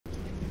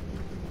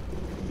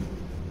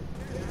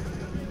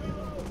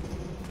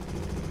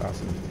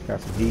Got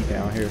some heat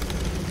down here.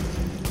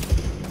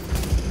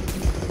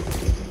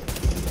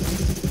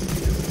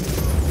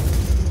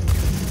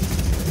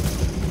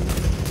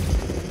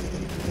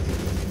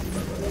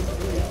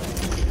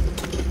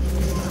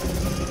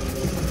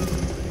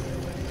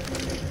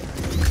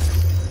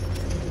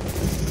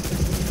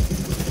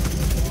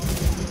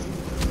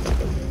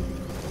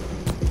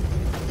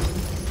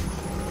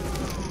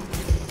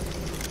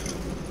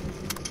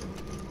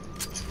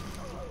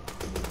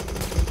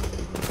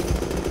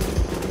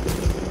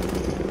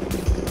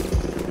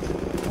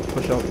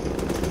 Push up.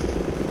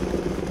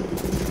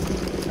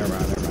 Never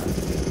mind, never mind.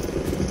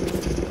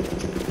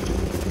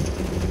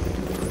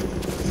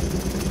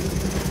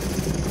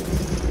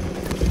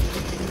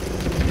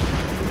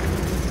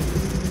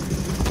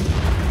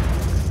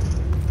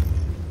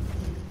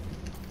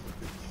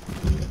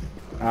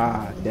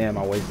 Ah, damn,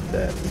 I wasted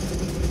that.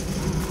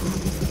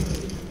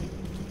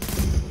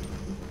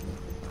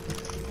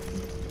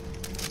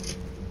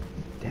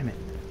 Damn it.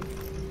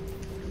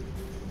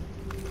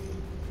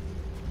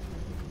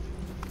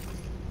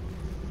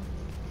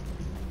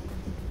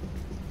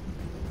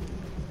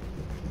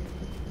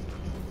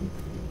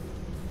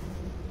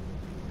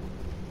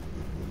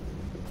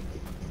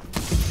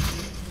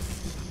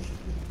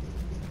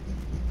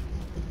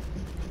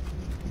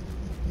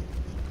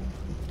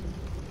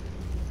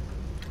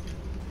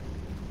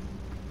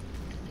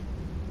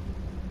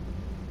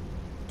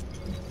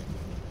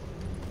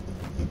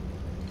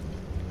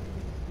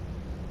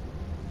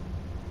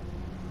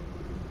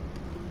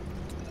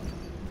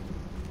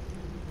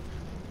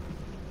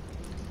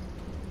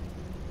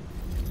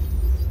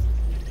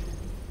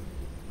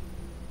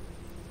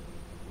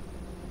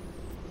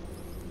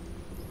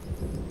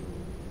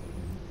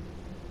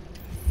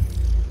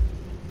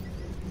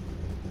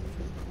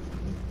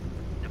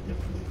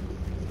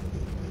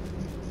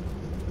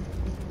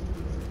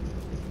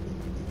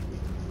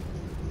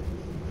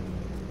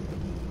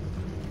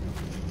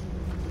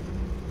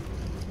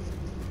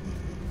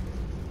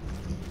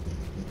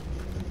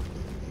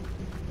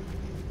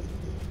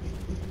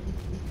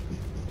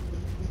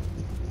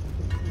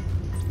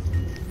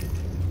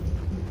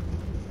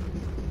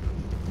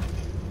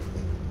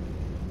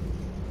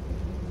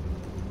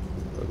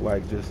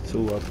 Like just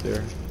two up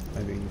there,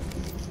 maybe.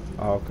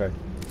 Oh, okay.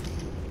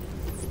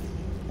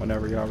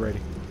 Whenever y'all ready.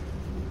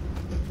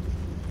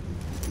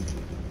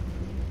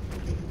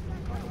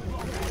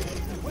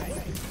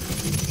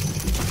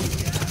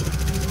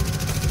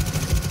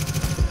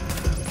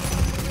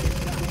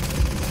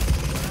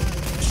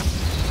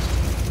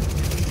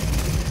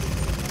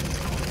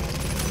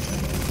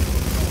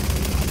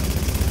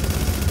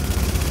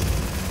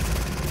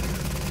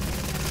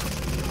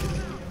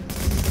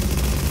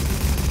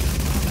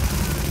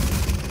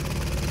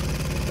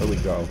 There we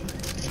go.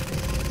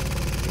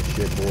 Good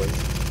shit,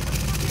 boys.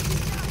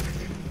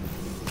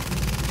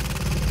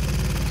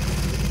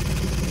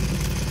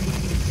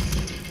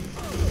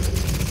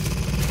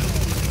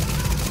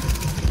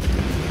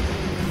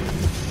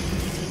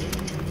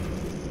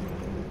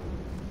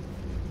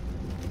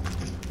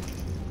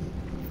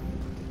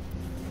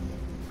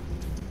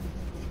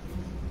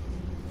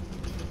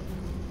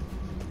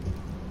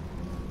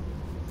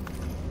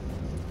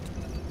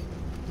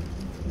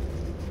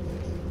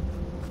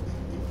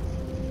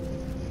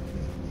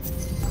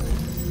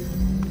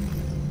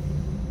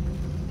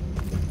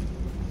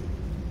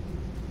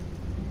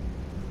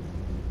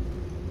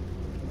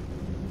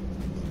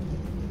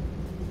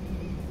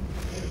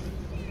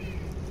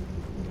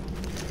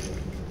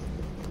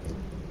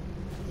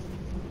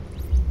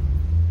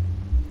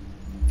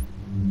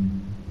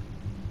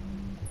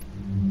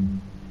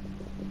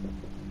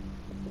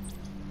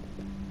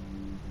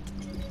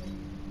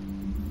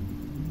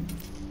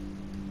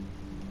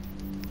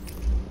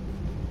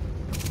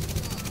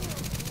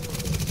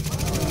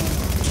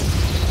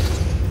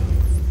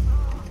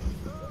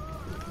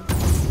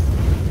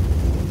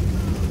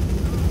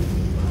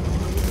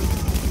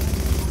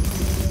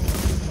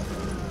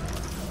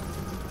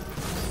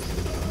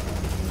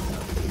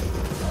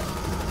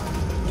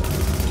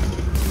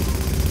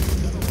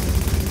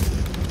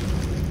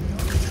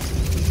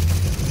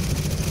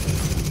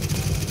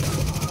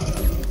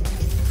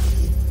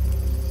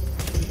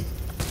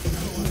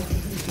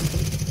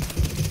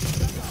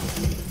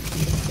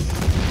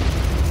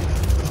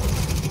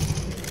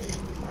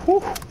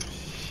 Whew,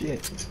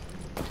 shit.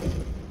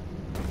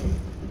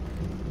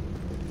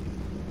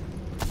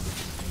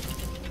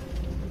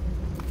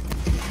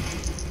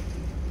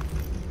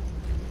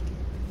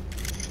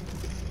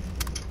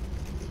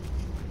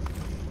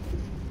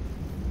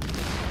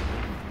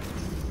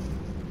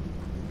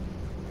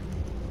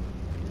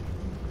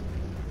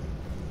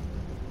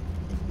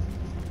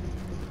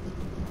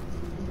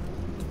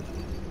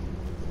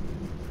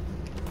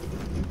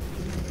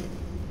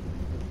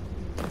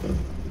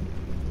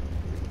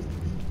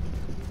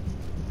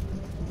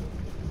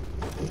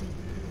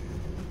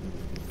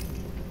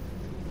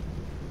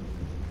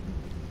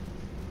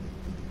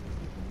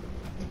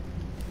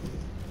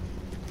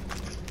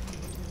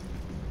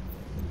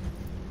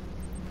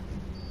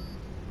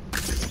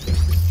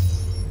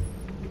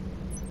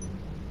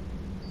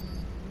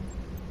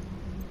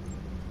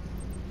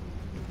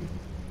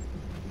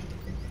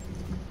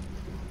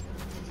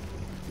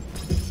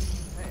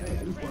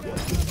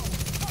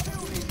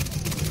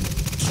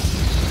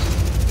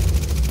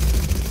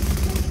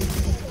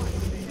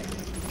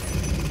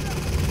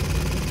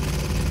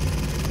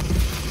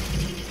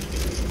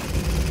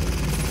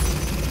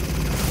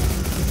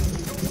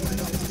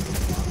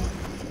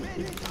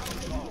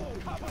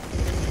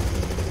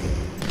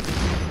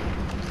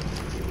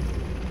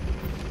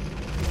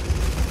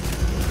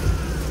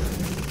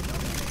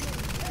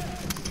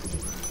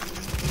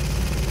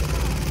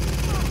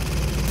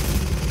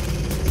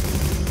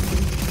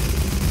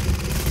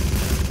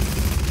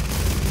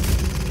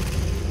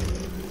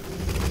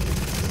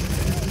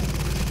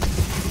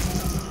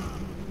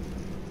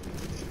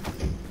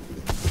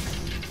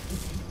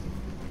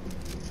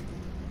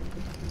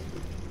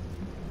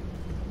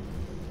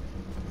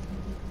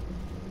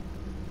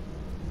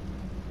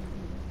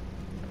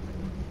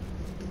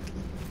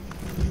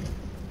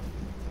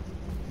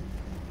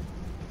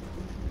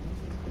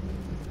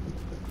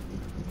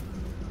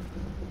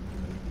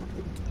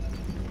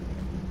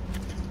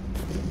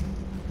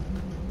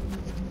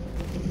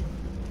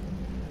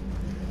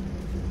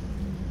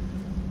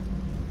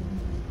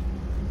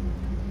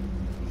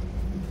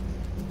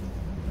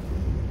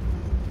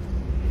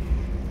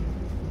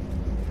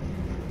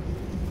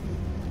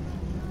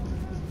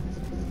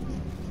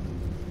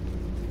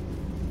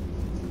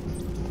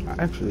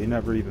 I actually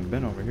never even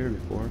been over here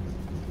before.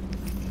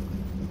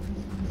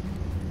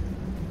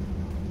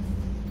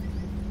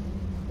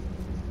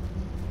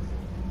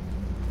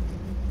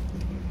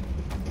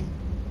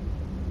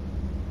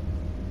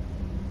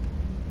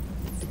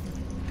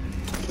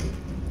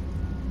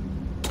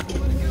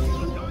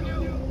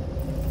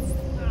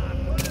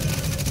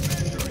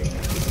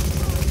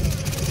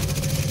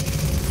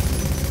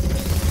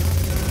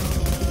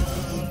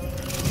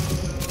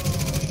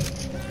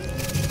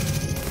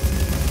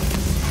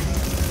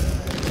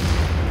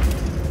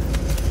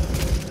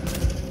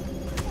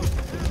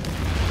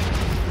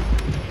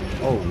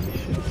 Holy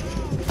shit.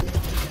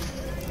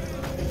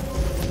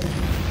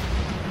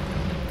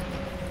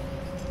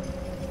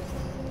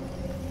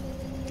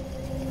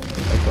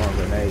 They're throwing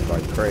grenades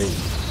like crazy.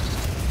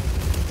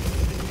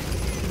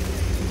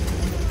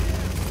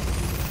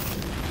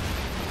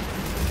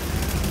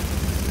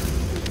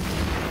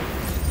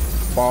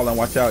 Falling,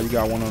 watch out, you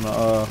got one on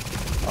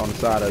the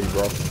side of you,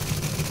 bro.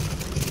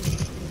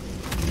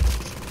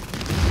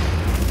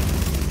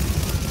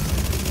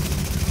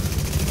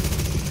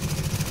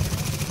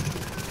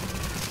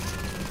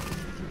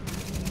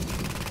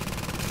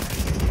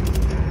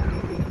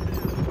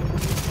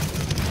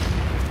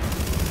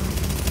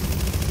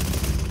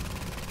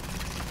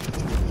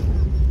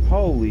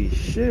 Holy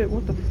shit,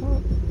 what the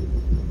fuck?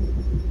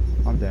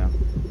 I'm down.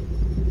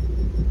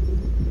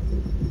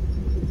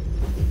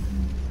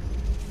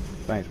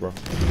 Thanks, bro.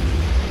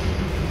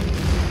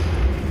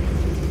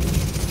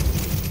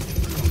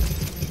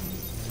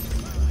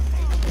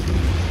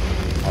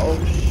 Oh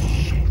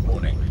shit.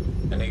 Warning.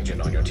 An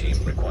agent on your team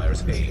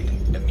requires aid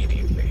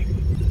immediately.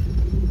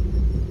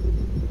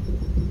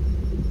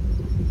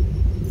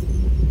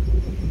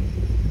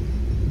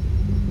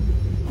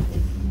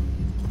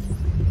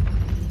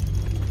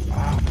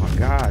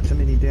 God, too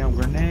many damn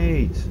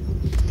grenades.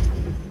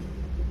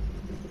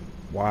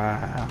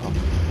 Wow.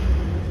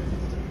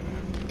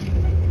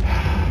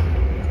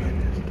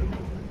 Goodness, dude.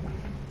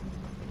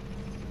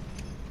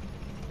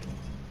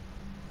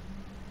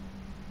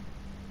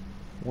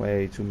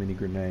 Way too many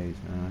grenades,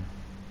 man.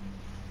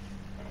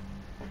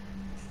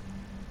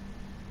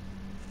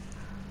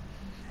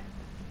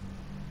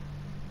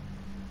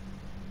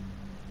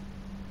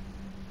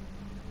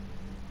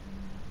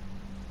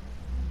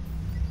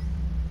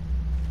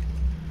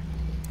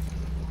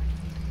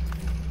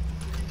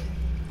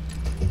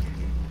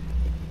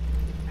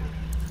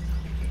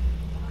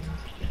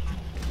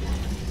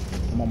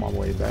 I'm on my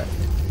way back.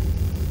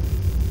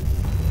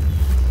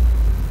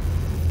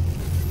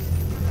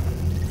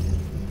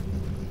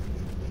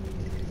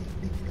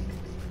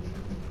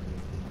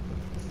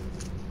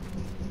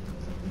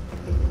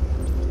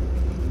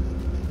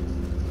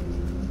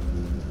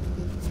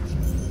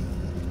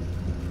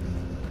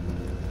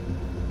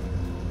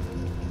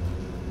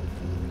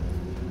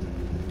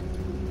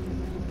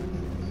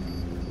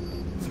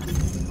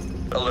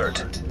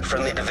 Alert.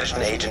 Friendly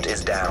division agent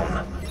is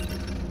down.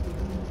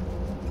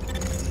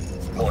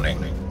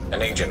 Warning.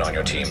 An agent on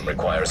your team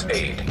requires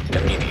aid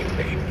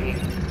immediately.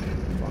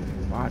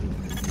 Fucking body.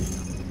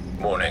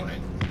 Warning.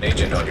 An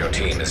agent on your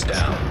team is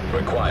down.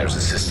 Requires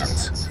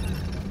assistance.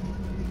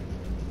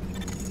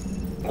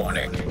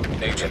 Warning.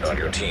 An agent on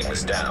your team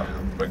is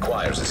down.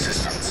 Requires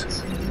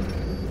assistance.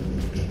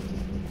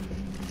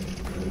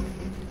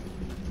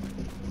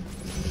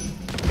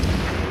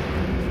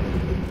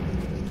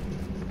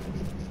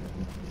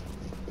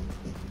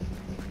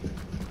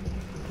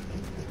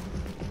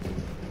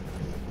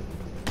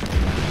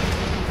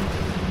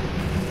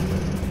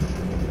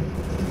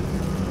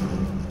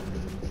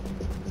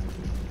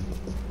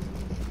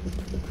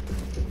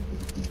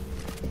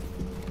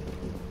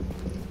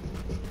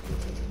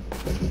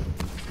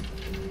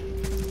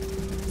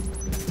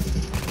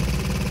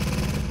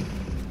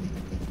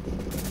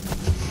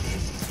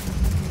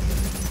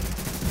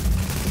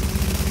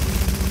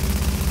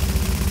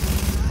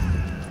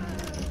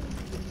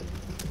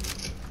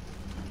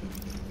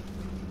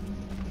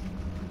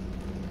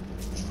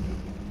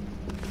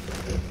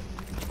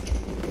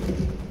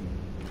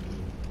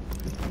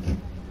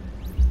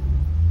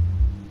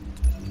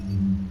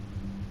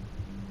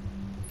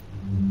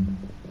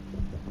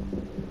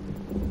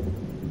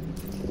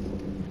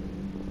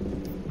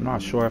 I'm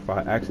not sure if I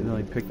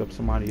accidentally picked up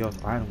somebody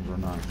else's items or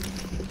not.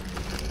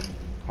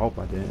 Hope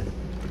I did.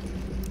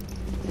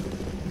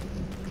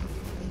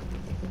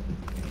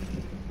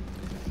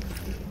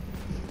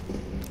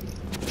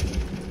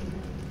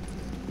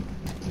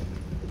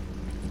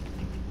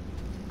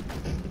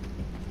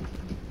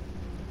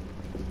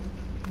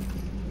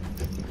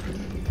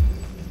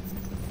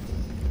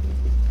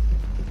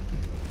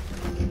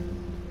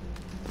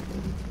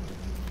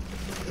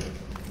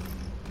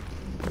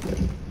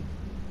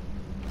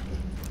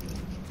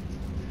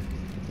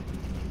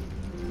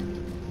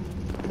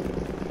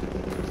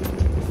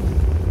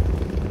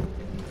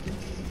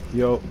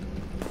 Yo.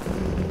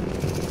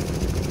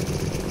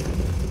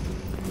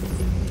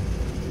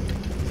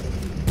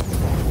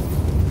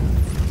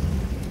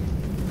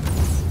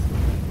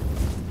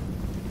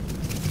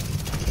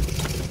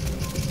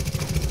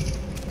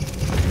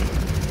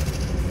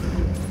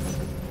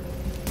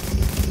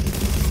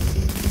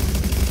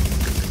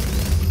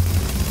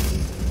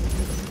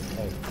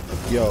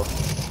 Yo.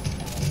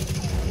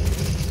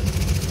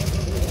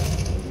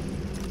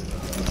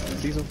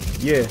 See some?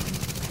 Yeah.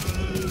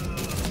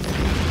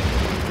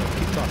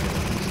 Keep talking.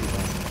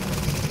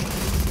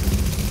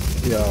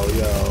 Yo.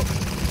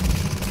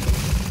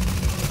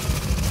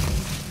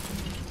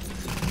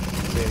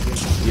 Say it again.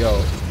 Yo.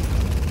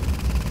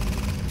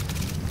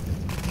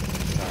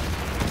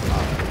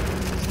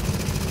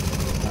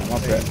 My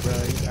bad. Bro,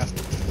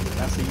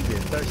 I see you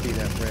been thirsty in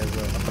that friend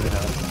zone.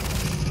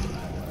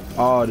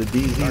 Oh, the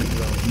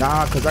DZ.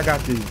 Nah, cause I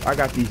got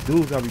these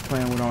dudes I be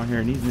playing with on here,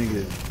 and these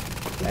niggas,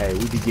 hey,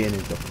 we be getting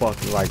into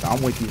fucking, like,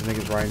 I'm with these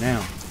niggas right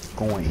now,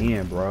 going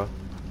in, bro.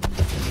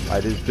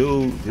 Like, this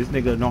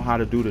nigga know how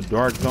to do the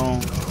dark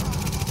zone.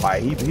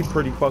 Like, he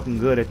pretty fucking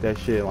good at that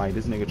shit. Like,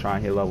 this nigga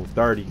trying to hit level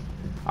 30.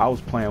 I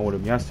was playing with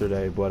him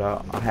yesterday, but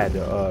I had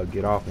to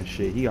get off and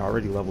shit. He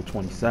already level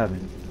 27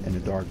 in the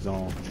dark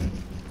zone.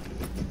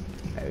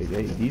 Hey,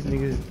 these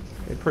niggas,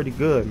 they pretty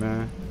good,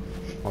 man.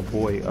 My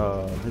boy,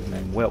 his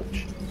name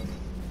Welch,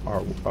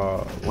 or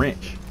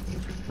Wrench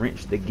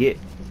the Get.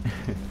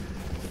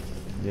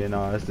 You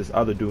know, that's this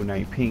other dude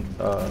named Pink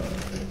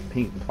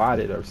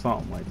Plotted or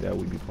something like that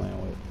we be playing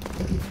with.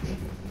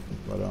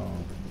 But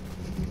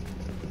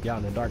y'all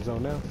in the dark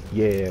zone now?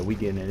 yeah, we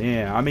getting it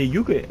in. I mean,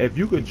 if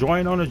you could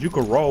join on us, you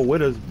could roll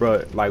with us,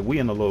 but like we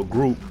in a little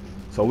group,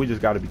 so we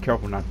just got to be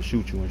careful not to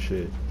shoot you and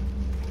shit.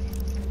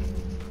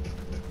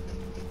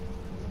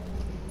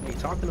 Hey,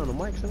 talking on the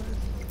mic, son?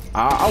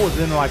 I was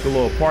in like a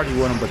little party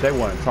with them, but they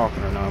wasn't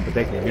talking or nothing, but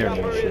they can hear me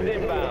and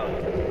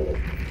shit.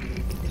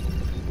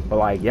 But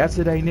like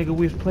yesterday, nigga,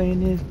 we was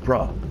playing this,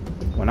 bruh.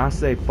 When I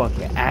say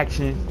fucking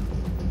action,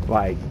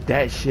 like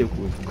that shit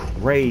was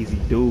crazy,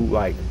 dude.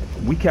 Like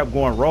we kept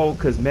going rogue,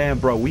 cause man,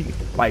 bro, we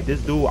like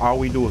this dude. All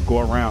we do is go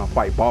around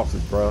fight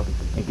bosses, bro,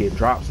 and get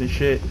drops and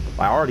shit.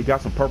 Like, I already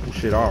got some purple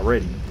shit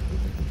already,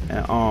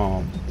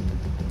 and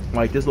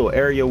like this little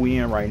area we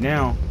in right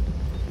now,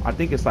 I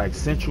think it's like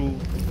central.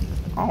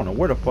 I don't know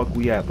where the fuck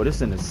we at, but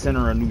it's in the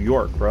center of New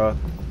York, bro.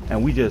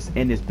 And we just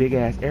in this big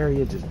ass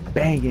area, just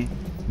banging,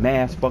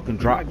 mass fucking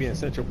drops. Might be in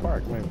Central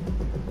Park, man.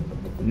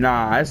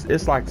 Nah,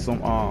 it's like some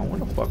where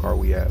the fuck are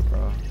we at,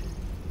 bro?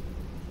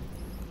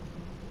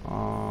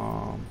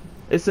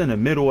 It's in the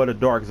middle of the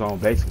dark zone,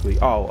 basically.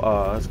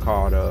 Oh, it's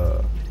called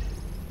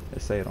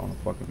let's say it on the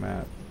fucking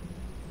map.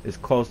 It's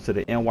close to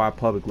the NY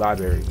Public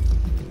Library.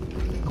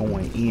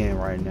 Going in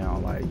right now,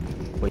 like.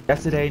 But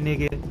yesterday,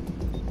 nigga,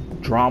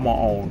 drama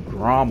on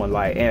drama,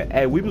 like,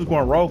 and we was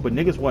going rogue, but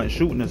niggas wasn't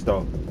shooting us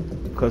though,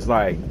 cause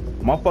like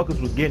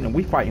motherfuckers was getting,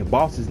 we fighting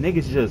bosses,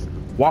 niggas just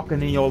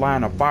walking in your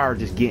line of fire,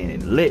 just getting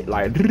it lit,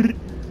 like.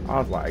 I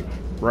was like,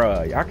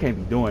 bruh, y'all can't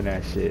be doing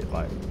that shit,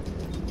 like.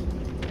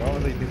 Why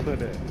would they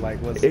put it,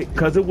 like, was it?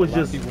 Cause it was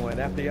just people went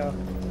after y'all.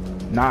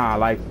 Nah,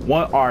 like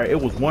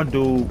it was one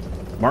dude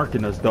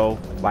marking us though,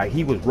 like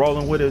he was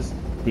rolling with us,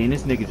 then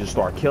this nigga just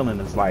started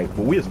killing us, like,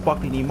 but we was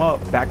fucking him up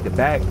back to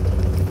back.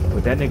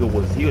 But that nigga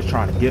was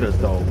trying to get us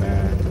though,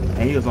 man.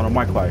 And he was on the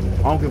mic like,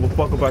 I don't give a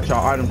fuck about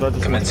y'all items, I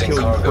just want to kill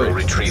you cargo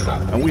pricks. retrieval.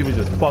 And we was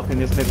just fucking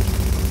this nigga.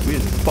 We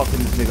was just fucking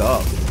this nigga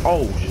up.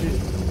 Oh shit.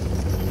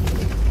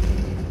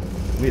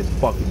 We just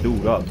fucking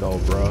dude up though,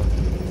 bro.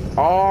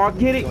 Oh,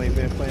 get it. You ain't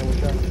been playing with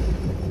y'all?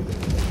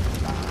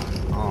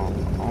 I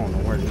don't know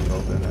where this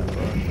goes in at,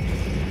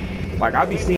 bro. Like I be seeing